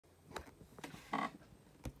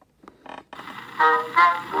Once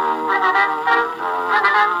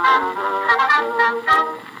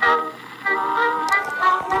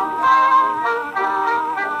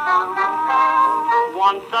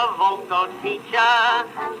a vocal teacher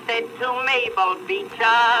said to Mabel Beecher,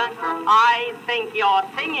 I think your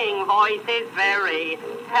singing voice is very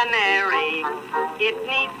canary. It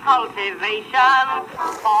needs cultivation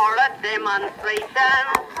for a demonstration.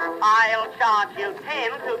 I'll charge you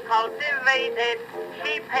 10 to cultivate it.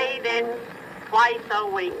 She paid it. Twice a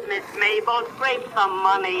week, Miss Mabel scrapes some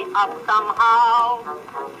money up somehow.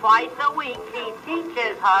 Twice a week he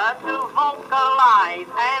teaches her to vocalize,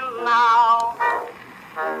 and now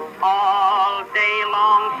all day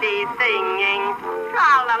long she's singing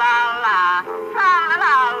tra-la-la-la,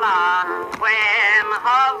 tra-la-la-la. When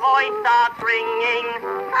her voice starts ringing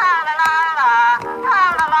tra-la-la-la,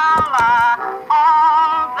 tra-la-la-la,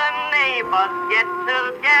 all the neighbors get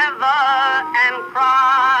together and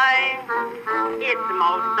cry. It's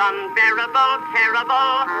most unbearable,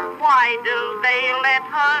 terrible. Why do they let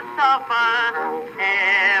her suffer?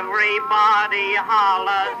 Everybody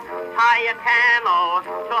hollers higher cano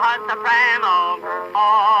to her soprano.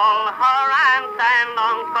 All her aunts and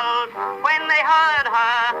uncles, when they heard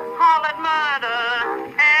her, hollered murder.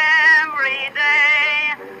 Every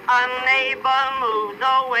day a neighbor moves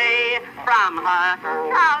away from her.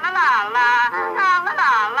 Tra-la-la-la,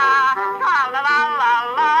 tra-la-la-la,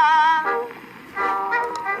 tra-la-la-la-la.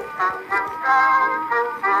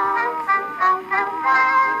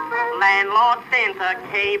 Landlord sent a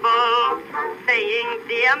cable saying,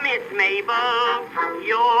 Dear Miss Mabel,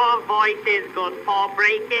 your voice is good for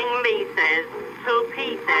breaking leases to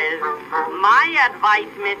pieces. My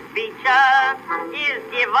advice, Miss Beecher, is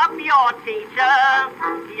give up your teacher.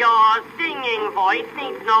 Your singing voice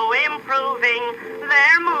needs no improving.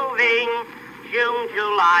 They're moving. June,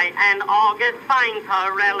 July, and August find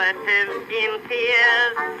her relatives in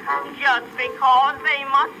tears just because they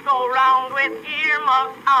must go round with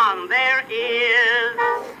earmuffs on their ears.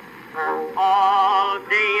 All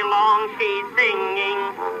day long she's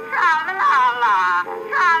singing tra-la-la-la,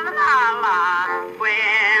 tra-la-la-la.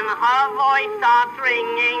 When her voice starts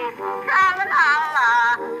ringing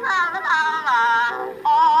tra-la-la-la, tra-la-la-la,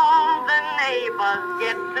 all the neighbors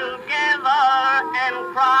get together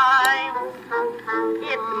and cry.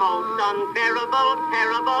 It's most unbearable,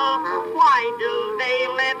 terrible. Why do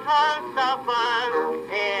they let her suffer?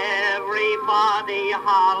 Everybody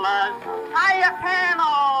hollers higher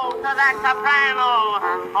piano to that soprano.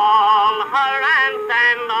 All her aunts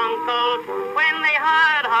and uncles, when they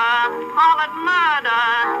heard her, hollered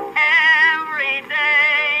murder. Every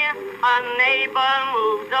day a neighbor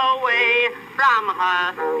moves away from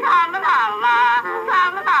her. Tra-la-la-la,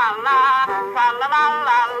 tra-la-la-la,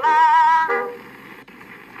 tra-la-la-la-la.